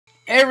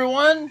Hey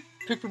everyone,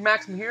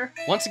 PikPikMaximum here,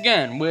 once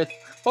again with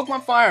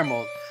Pokemon Fire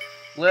Mode.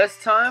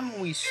 Last time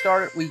we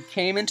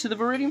came into the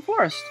Virdian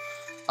Forest.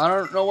 I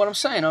don't know what I'm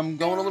saying, I'm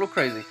going a little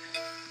crazy.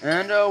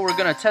 And we're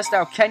gonna test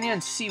out Kenya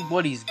and see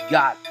what he's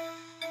got.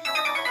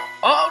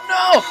 Oh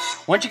no!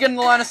 Once you get in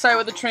the line of sight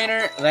with the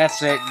trainer,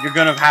 that's it, you're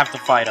gonna have to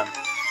fight him.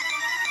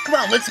 Come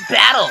on, let's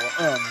battle!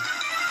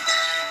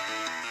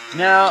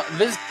 Now,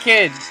 this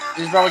kid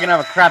is probably gonna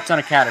have a crap ton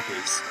of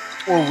Caterpies.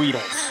 Or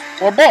Weedles.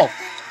 Or both.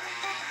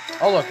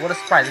 Oh look, what a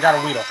surprise, I got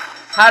a Weedle.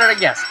 How did I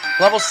guess?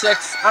 Level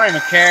 6, I don't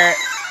even care.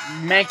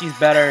 Mankey's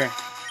better.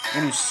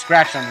 I'm gonna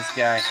scratch on this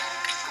guy.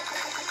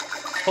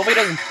 Hope he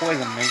doesn't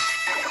poison me.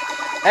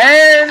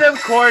 And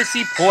of course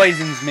he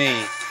poisons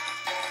me.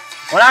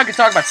 Well, now I can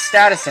talk about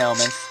status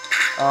ailments.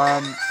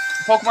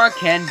 Pokemon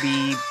can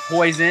be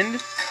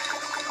poisoned,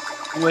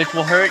 which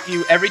will hurt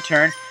you every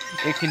turn.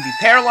 It can be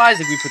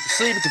paralyzed, it can be put to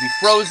sleep, it can be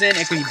frozen,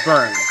 it can be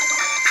burned.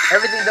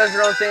 Everything does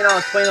their own thing, I'll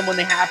explain them when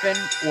they happen,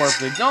 or if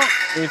they don't,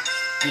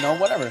 you know,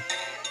 whatever.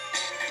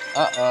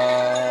 I'm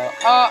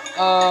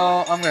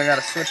gonna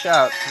gotta switch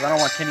out, because I don't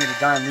want Kenya to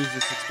die and lose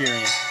this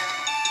experience.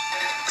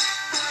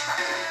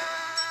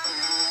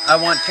 I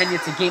want Kenya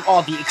to gain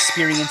all the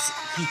experience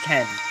he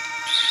can,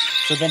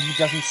 so then he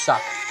doesn't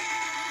suck.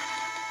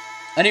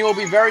 And he will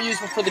be very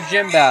useful for the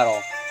gym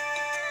battle.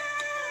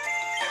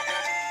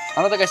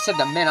 I don't think I said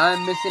that. Man,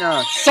 I'm missing out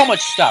on so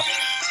much stuff.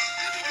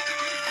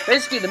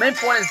 Basically, the main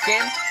point of this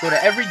game, go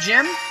to every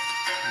gym,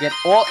 get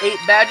all 8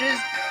 badges,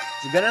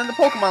 to get into the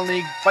Pokemon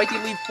League, fight the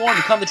Elite Four, and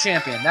become the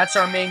champion. That's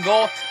our main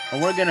goal,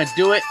 and we're gonna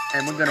do it,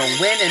 and we're gonna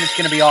win, and it's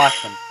gonna be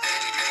awesome.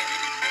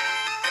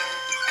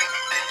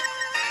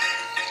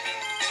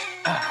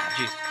 Ah,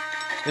 jeez.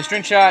 The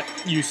string shot,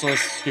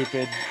 useless,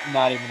 stupid,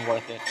 not even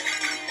worth it.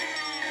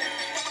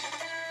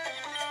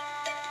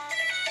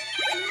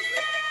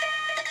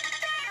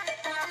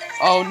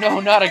 Oh no,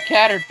 not a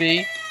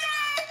Caterpie.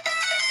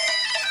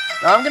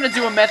 Now I'm gonna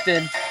do a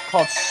method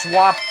called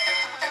swap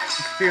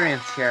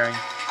experience sharing.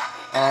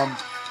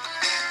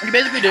 What you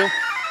basically do,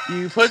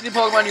 you put the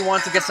Pokemon you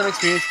want to get some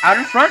experience out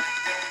in front,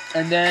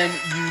 and then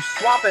you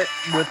swap it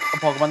with a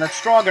Pokemon that's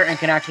stronger and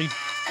can actually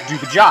do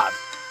the job.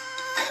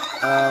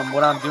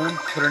 What I'm doing,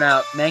 putting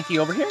out Mankey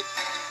over here,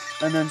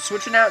 and then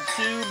switching out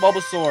to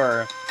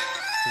Bulbasaur.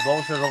 Because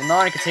Bulbasaur's level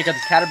 9, it can take out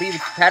this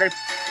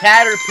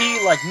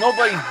Caterpie like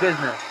nobody's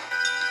business.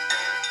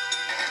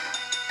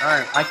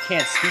 Alright, I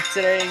can't speak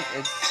today,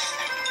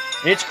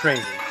 it's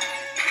crazy.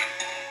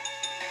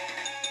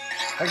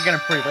 I can get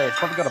them pretty late. I should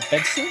probably go to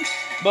bed soon.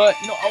 But,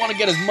 you know, I want to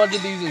get as much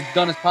of these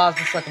done as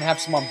possible so I can have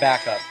some on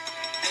backup.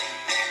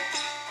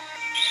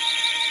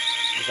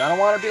 Because I don't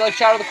want to be like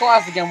Shadow of the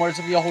Colossus again, where it's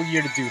going to be a whole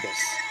year to do this.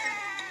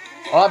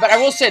 But I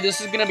will say, this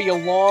is going to be a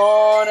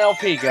long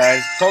LP,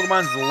 guys.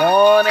 Pokemon's a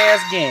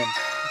long-ass game.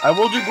 I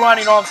will do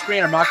grinding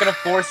off-screen. I'm not going to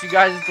force you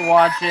guys to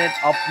watch it.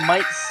 I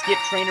might skip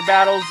trainer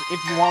battles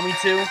if you want me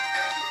to.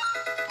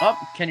 Oh,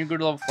 can you go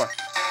to level 4?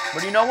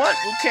 But you know what?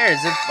 Who cares?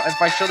 If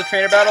I show the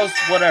trainer battles,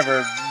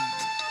 whatever.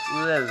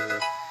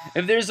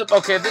 If there's a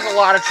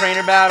lot of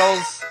trainer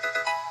battles,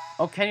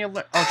 oh, can you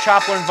learn? Oh,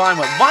 Chopper and Vine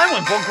Whip. Vine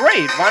Whip, well,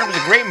 great. Vine Whip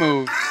was a great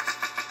move.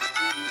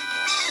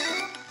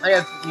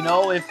 You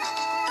know, if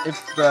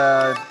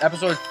the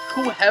episode is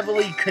too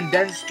heavily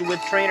condensed with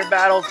trainer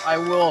battles, I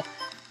will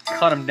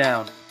cut them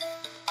down.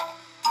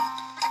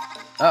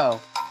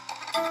 Uh-oh.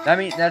 That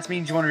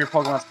means one of your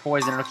Pokemon's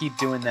poisoned. It'll keep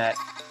doing that.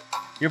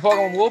 Your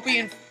Pokemon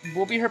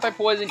will be hurt by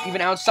poison even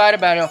outside of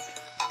battle.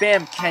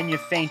 Bam, Kenya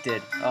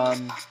fainted.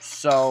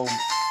 So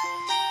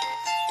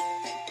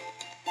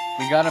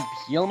we gotta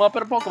heal him up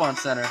at a Pokemon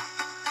Center.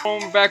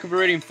 Back in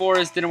Virdian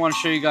Forest, didn't want to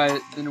show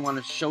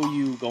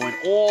you going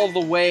all the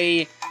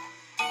way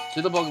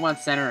to the Pokemon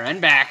Center and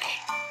back.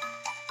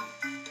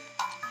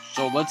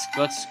 So let's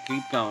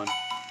keep going.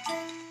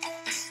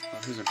 Oh,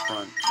 who's in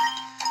front?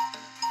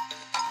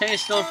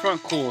 Kenya's still in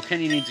front. Cool.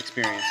 Kenya needs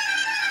experience.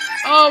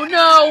 Oh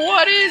no!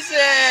 What is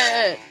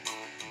it?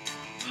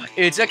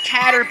 It's a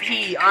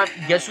Caterpie.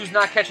 Guess who's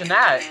not catching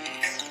that?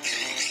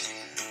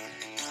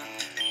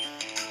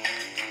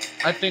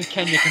 I think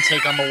Kenya can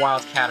take on the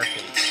wild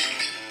Caterpie.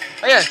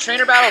 Oh yeah,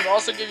 trainer battles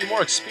also give you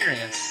more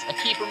experience. I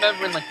keep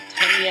remembering like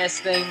tiny-ass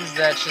things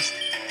that just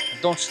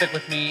don't stick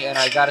with me, and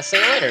I gotta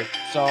say later.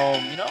 So,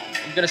 you know,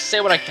 I'm gonna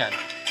say what I can.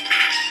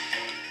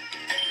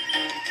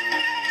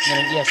 And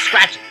then, yeah,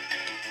 scratch it.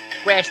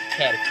 Scratch the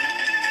Caterpie.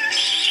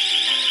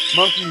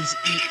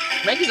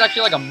 Monkey's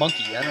actually like a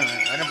monkey. I don't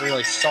know. I never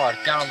really saw it.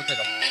 It kind of looked like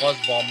a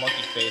fuzzball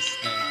monkey face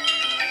thing.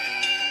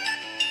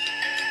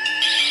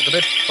 It's a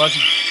bit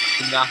fuzzy.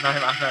 No, I'm not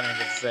even going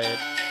to say it.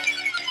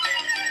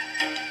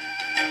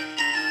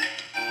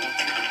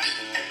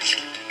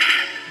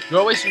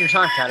 You're wasting your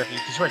time, Caterpie,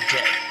 because you're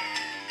dead.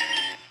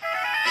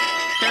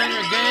 Can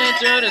you get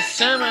to the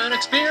 7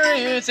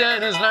 experience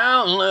and is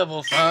now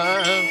level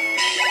 5?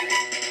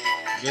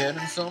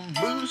 Getting some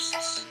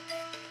boosts.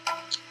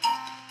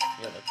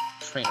 Yeah, the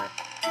trainer.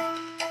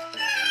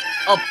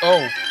 Oh.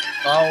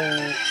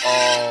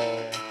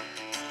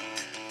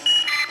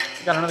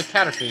 Got another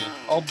Caterpie.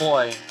 Oh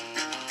boy.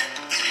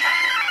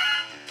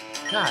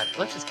 God,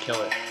 let's just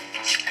kill it.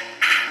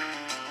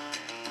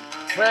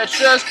 Let's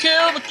just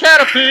kill the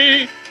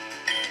Caterpie!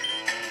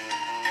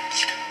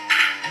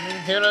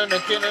 Killing the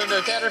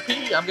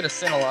Caterpie. I'm gonna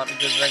sin a lot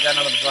because I got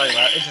nothing to talk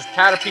about. It's just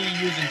Caterpie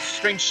using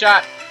string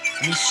shot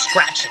and me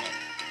scratching it.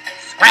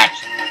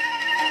 Scratching it.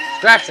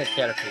 Scratch that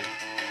Caterpie.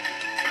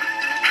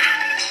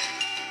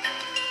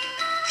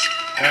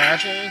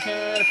 Scratching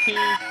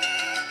Caterpie.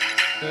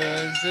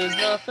 Cause there's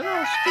nothing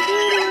else to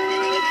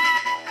do.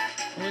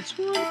 It's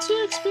one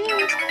to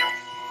experience.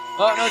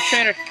 Oh, no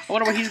trainer. I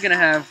wonder what he's gonna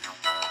have.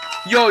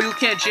 Yo, you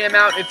can't jam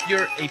out if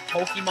you're a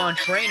Pokemon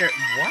trainer.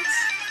 What?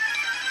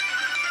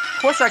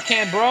 Of course I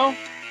can, bro.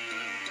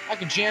 I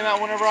can jam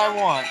out whenever I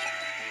want.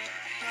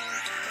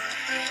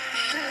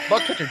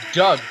 Bugcatcher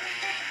Doug.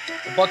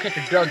 The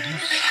Bugcatcher Doug, you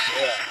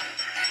suck.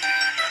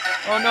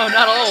 Oh no,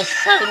 not a level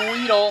 7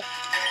 Weedle.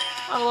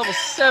 Not a level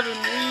 7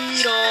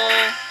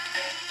 Weedle.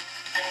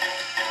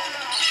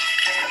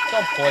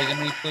 Don't poison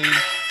me,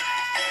 please.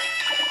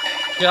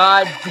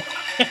 God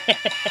damn.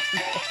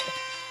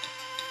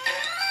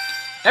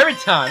 Every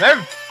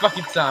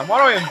fucking time. Why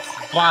do I even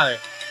bother?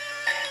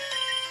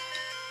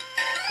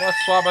 Let's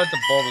swap out the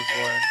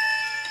Bulbasaur.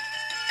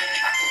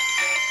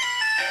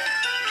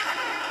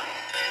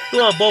 Come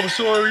on,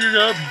 Bulbasaur, you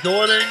got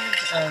dawning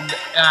and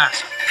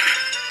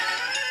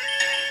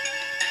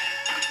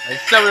I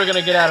said we were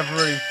gonna get out of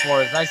Virdian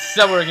Forest. I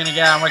said we were gonna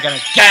get out and we're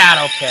gonna get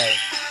out, okay.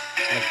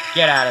 Let's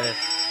get out of this.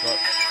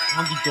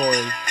 Hunky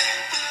dory.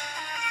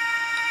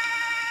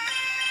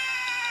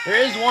 There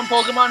is one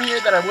Pokemon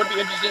here that I would be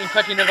interested in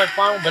catching if I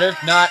find one, but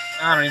if not,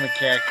 I don't even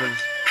care, because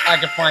I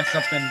could find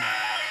something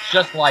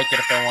just like it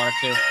if I wanted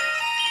to.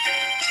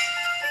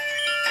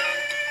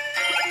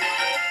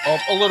 Oh,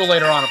 a little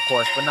later on, of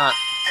course, but not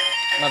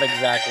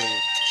exactly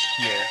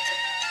here.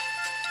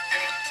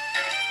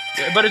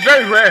 Yeah, but it's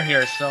very rare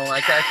here, so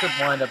I could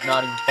wind up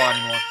not even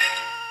finding one.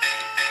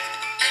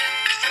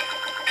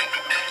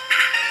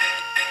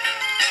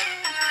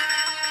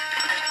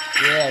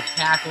 Yeah,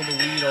 tackle the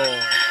Weedle.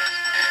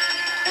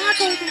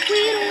 Tackle the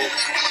Weedle.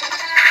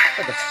 It's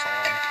like a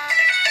song.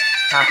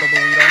 Tackle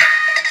the Weedle.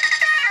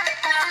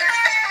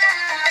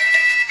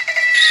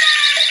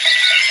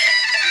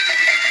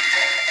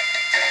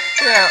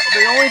 Yeah,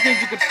 the only things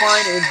you could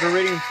find in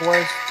Virdian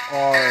Forest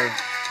are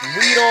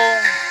Weedle,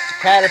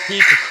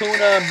 Caterpie,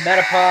 Kakuna,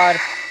 Metapod,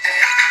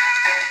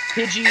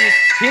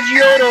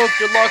 Pidgeotto if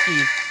you're lucky,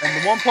 and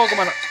the one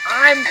Pokemon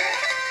I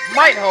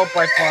might hope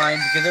I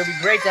find, because it would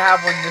be great to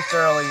have one this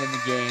early in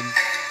the game,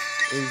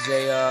 is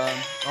a,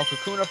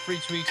 Kakuna free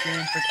to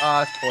experience for,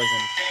 it's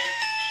poison.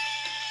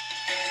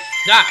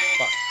 Ah,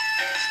 fuck.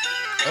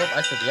 Oh,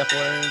 I said the F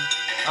word.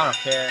 I don't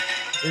care.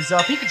 Is,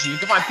 Pikachu. You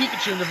can find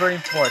Pikachu in the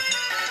Virdian Forest.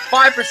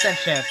 5%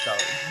 chance, though.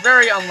 It's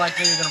very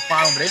unlikely you're gonna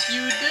find one, but if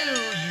you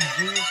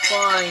do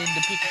find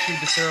the Pikachu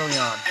this early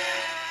on.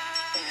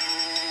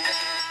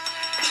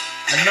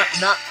 And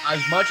not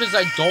as much as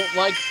I don't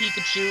like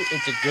Pikachu,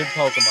 it's a good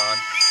Pokemon.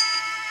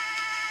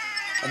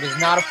 I'm just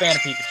not a fan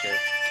of Pikachu.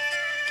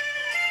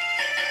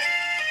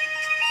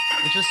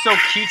 It's just so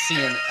cutesy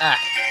and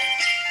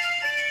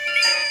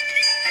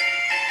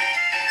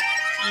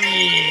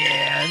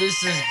Yeah,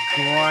 this is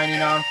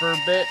grinding on for a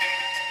bit.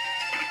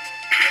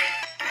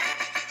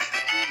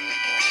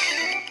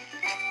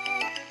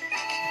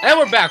 And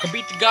we're back. We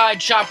beat the guy,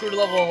 Chop grew to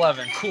level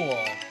 11. Cool.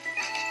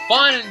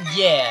 Fun and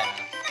yeah.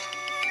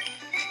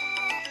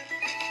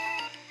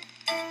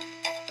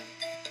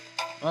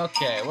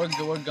 Okay, we're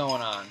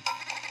going on.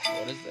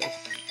 What is this?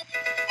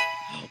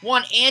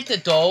 One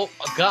antidote.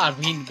 Oh God,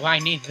 I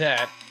need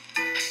that.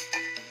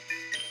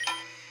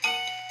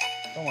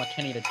 Don't want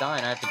Kenny to die,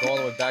 and I have to go all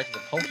the way back to the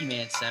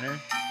Pokemon Center.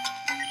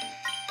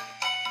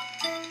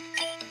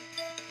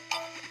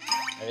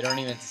 I don't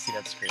even have to see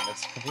that screen.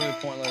 That's completely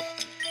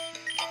pointless.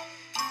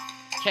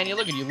 Kenny,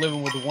 look at you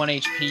living with 1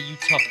 HP, you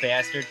tough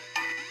bastard.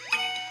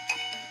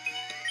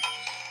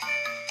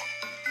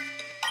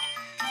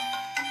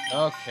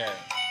 Okay.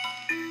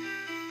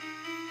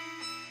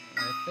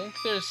 I think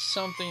there's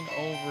something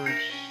over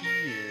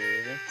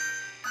here.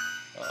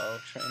 Uh-oh,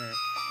 trainer.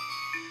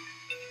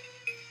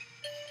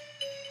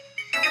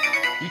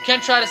 You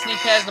can try to sneak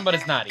past them, but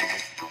it's not easy.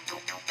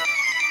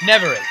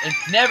 Never is.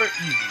 It's never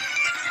easy.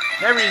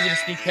 Never easy to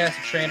sneak past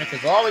a trainer,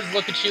 because they'll always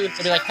look at you and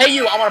be like, hey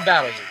you, I want to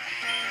battle you.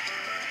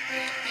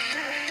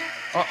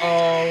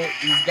 Uh-oh,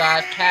 he's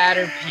got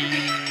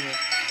Caterpie.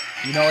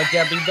 You know what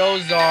deadly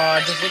those are.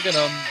 Just look at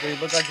them. They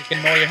look like they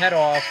can gnaw your head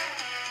off.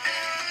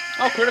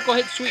 Oh, critical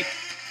hit, sweet.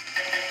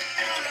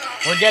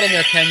 We're getting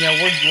there, Kenya.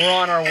 We're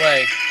on our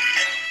way.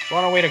 We're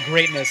on our way to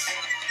greatness.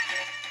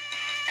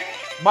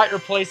 Might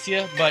replace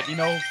you, but, you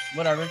know,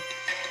 whatever.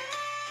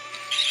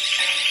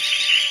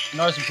 You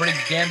know, there's some pretty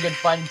damn good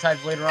fighting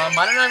types later on.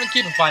 Might not even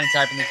keep a fighting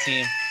type in the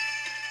team.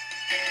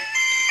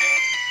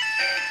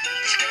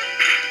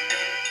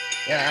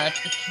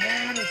 That's the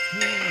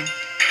Caterpie.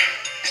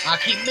 I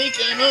keep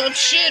making up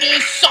shitty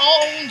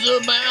songs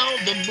about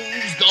the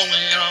moves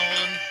going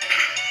on.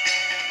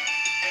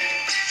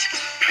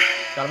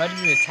 God, imagine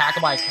being attacked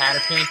by a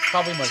Caterpie.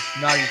 Probably must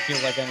not even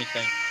feel like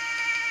anything.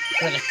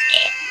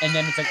 And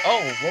then it's like,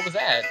 oh, what was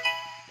that?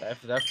 I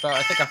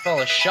think I fell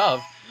a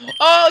shove.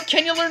 Oh,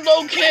 can you learn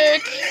low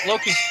kick? Low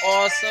kick's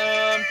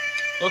awesome.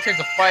 Low kick's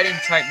a fighting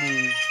type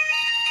move.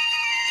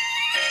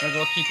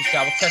 We'll keep this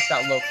out. We'll test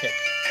out low kick.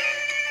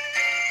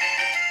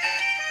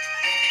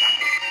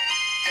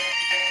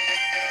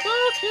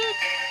 Low kick.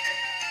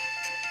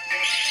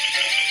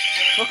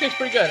 Low kick's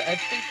pretty good. I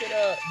think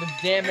that the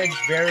damage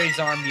varies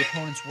on the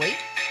opponent's weight,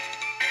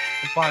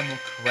 if I'm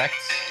correct.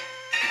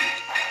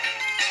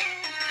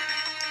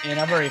 And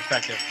not very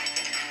effective.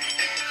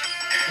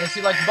 And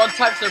see, like, bug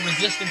types are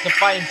resistant to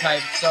fighting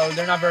types, so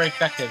they're not very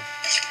effective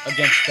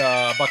against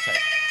bug type.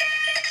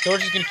 So we're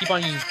just gonna keep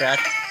on using scratch,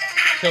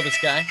 kill this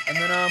guy, and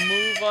then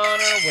move on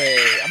our way.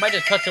 I might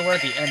just touch over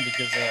at the end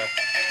because I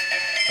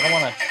don't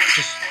want to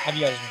just have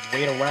you guys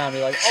wait around and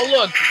be like, oh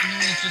look,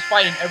 he's just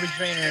fighting every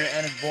trainer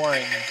and it's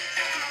boring.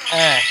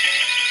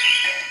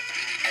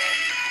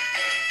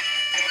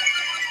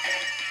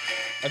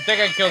 I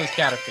think I can kill this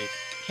Caterpie.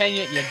 Can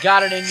you? You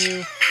got it in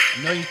you.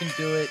 I know you can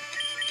do it.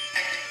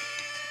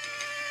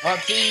 Oh,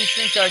 see, he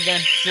stinks out again.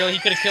 Still, he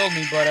could have killed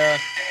me, but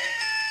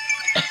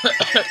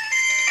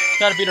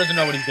Caterpie doesn't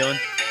know what he's doing.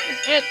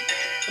 The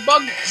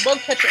bug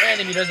catcher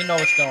enemy doesn't know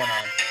what's going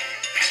on.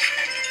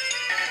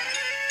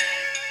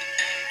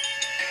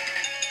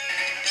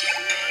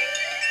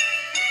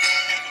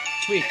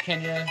 Sweet,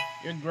 Kenya,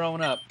 you're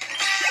growing up.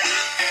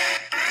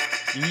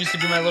 You used to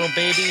be my little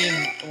baby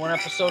in one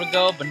episode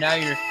ago, but now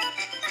you're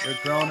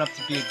growing up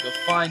to be a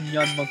fine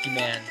young monkey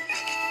man.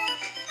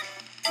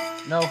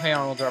 No Hey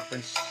Arnold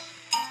reference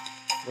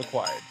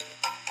required.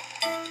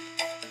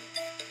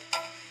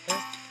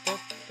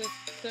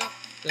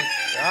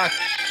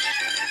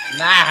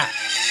 Nah.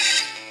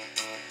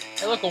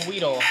 Hey, look, a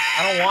Weedle.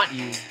 I don't want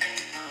you.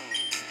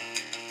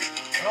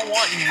 I don't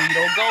want you,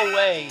 Weedle. Go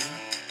away.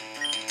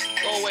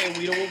 Go away,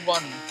 Weedle. We'll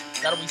run.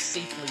 Gotta be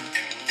safely.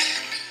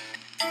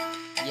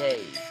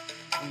 Yay,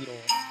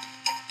 Weedle.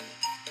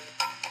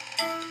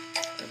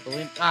 I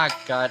believe. Ah,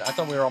 God. I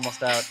thought we were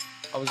almost out.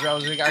 I was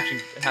actually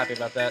happy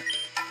about that.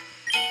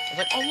 I was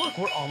like, oh look,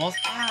 we're almost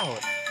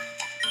out.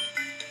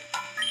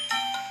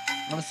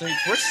 Honestly,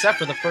 we're set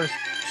for the first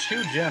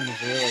 2 gems,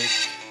 really.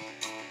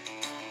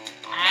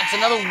 Ah, it's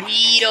another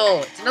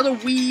Weedle. It's another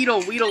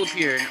Weedle. Weedle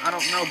appeared. I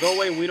don't know. Go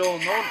away,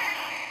 Weedle.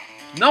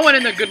 No one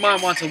in their good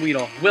mind wants a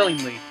Weedle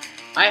willingly.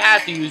 I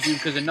have to use you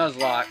because of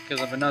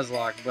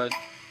Nuzlocke, but.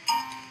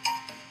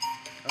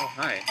 Oh,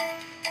 hi.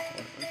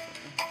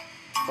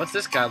 What's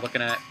this guy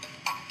looking at?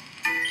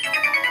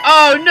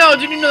 Oh no!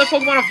 Did you know the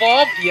Pokemon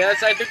evolved?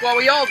 Yes, I think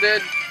we all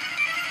did.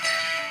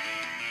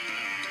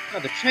 Oh,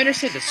 the trainer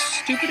said the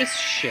stupidest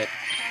shit.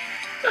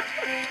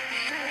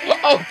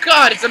 Oh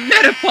God, it's a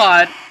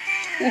Metapod!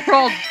 We're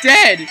all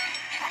dead!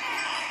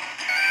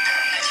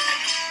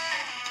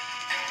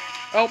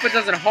 I hope it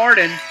doesn't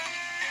harden.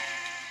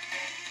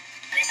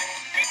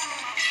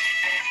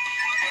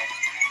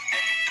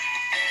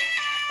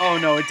 Oh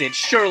no, it did.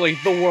 Surely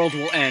the world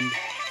will end.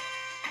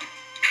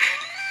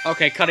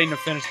 Okay, cutting to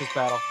finish this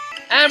battle.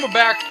 And we're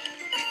back.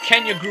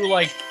 Kenya grew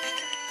like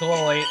to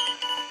level 8.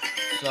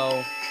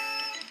 So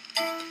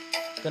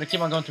gonna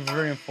keep on going through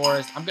Virdian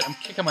Forest. I'm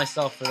kicking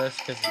myself for this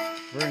because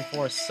Virdian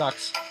Forest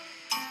sucks.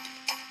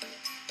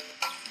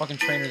 Fucking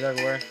trainers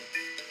everywhere.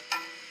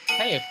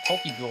 Hey, a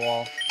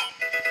Pokeball.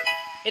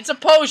 It's a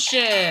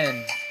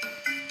potion!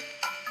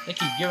 They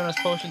keep giving us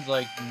potions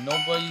like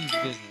nobody's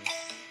business.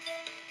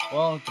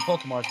 Well, it's the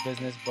Pokemon's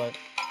business, but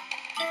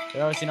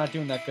they're obviously not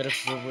doing that good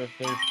if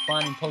they're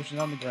finding potions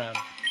on the ground.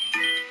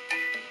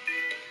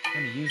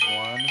 I'm gonna use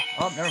one.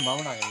 Oh, never mind,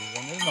 we're not gonna use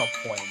one. There's no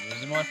point in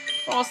using one.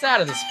 We're almost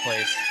out of this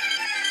place.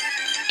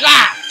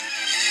 Ah!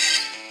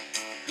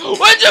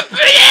 What's up,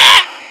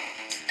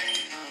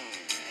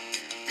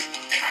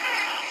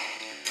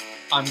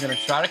 I'm gonna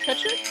try to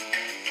catch it.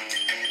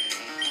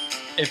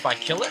 If I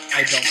kill it,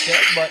 I don't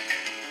care, but...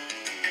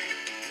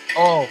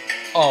 Oh,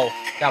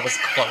 that was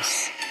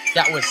close.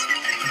 That was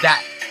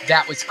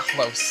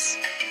close.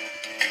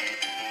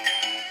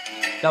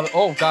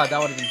 Oh god, that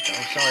would have been...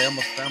 Oh, sorry, I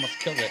almost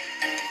killed it.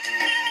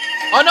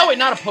 Oh no, wait,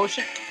 not a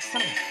potion.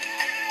 Son of a...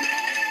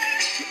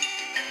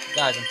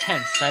 Guys, I'm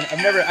tense. I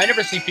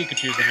never see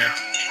Pikachus in here.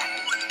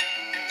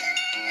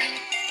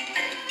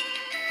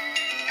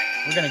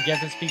 We're gonna get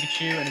this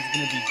Pikachu, and it's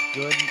gonna be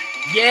good.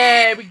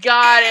 Yeah, we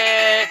got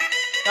it!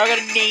 Now I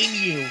gotta name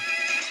you.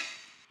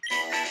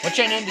 What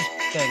should I name this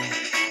thing?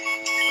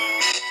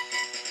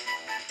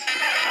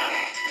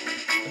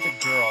 What's a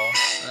girl?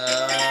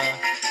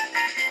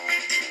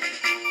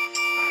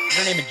 I'm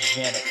gonna name it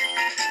Janet.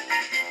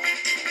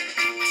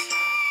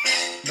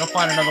 Go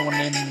find another one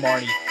named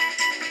Marty.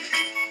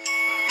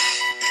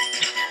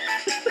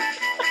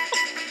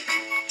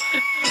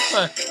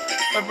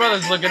 My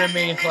brother's looking at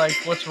me like,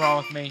 what's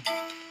wrong with me?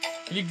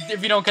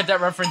 If you don't get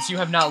that reference, you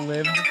have not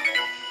lived.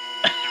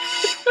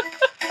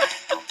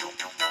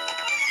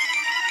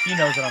 He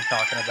knows what I'm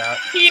talking about.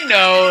 He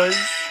knows!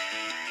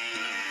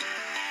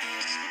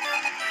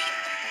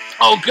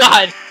 Oh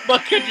god!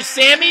 But could you,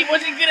 Sammy?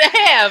 What's he gonna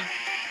have?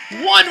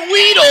 One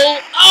Weedle!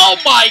 Oh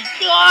my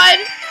god!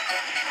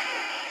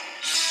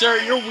 sir,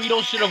 your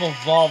Weedle should have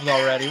evolved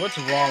already. What's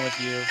wrong with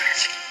you?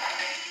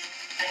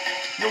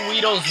 Your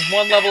Weedle's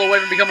one level away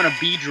from becoming a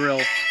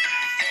Beedrill.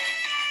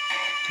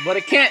 But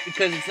it can't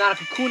because it's not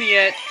a Kakuna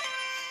yet.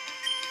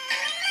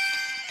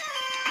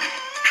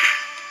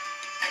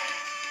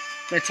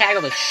 I'm gonna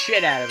tackle the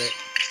shit out of it.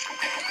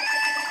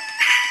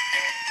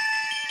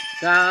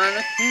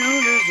 Gonna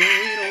kill this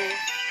Weedle.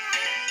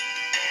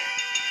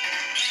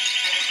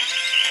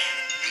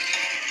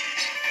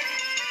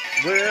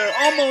 We're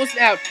almost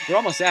out. We're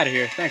almost out of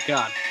here. Thank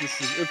God. It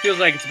feels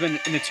like it's been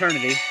an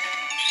eternity.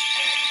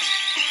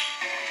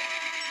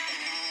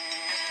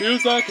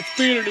 Feels like it's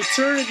been an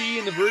eternity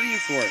in the Virdian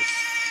Forest.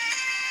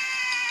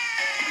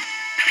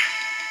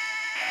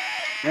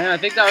 Man, I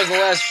think that was the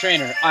last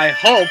trainer. I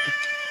hope.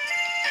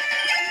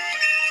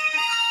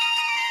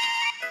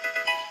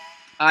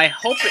 I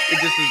hope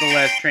this is the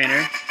last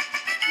trainer.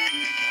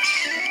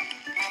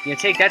 Yeah,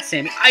 take that,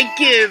 Sammy. I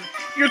give.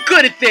 You're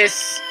good at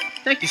this.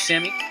 Thank you,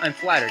 Sammy. I'm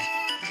flattered.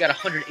 You got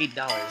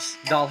 $108.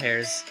 Doll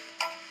hairs.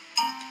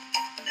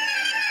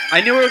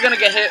 I knew we were gonna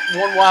get hit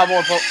one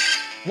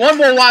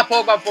more wild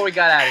Pokemon before we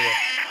got out of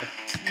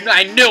here.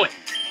 I knew it.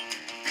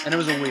 And it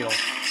was a Weedle.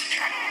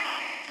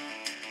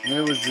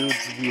 It was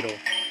Weedle.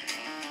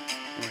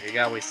 Okay,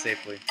 got away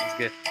safely. That's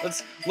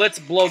good. Let's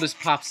blow this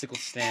popsicle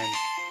stand.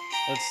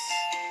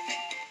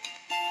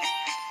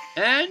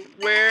 And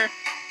we're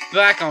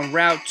back on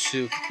Route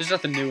 2. There's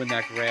nothing new in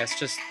that grass.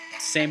 Just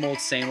same old,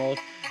 same old.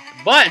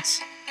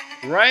 But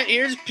right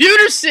here's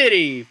Pewter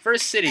City,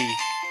 first city.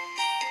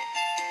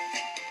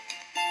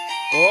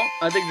 Well,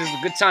 I think this is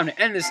a good time to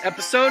end this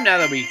episode now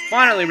that we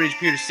finally reached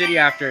Pewter City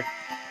after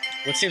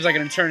what seems like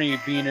an eternity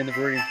being in the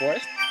Virdian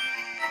Forest.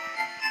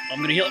 I'm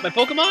going to heal up my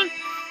Pokemon,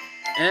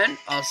 and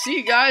I'll see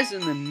you guys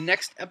in the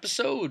next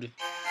episode.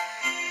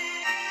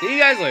 See you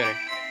guys later.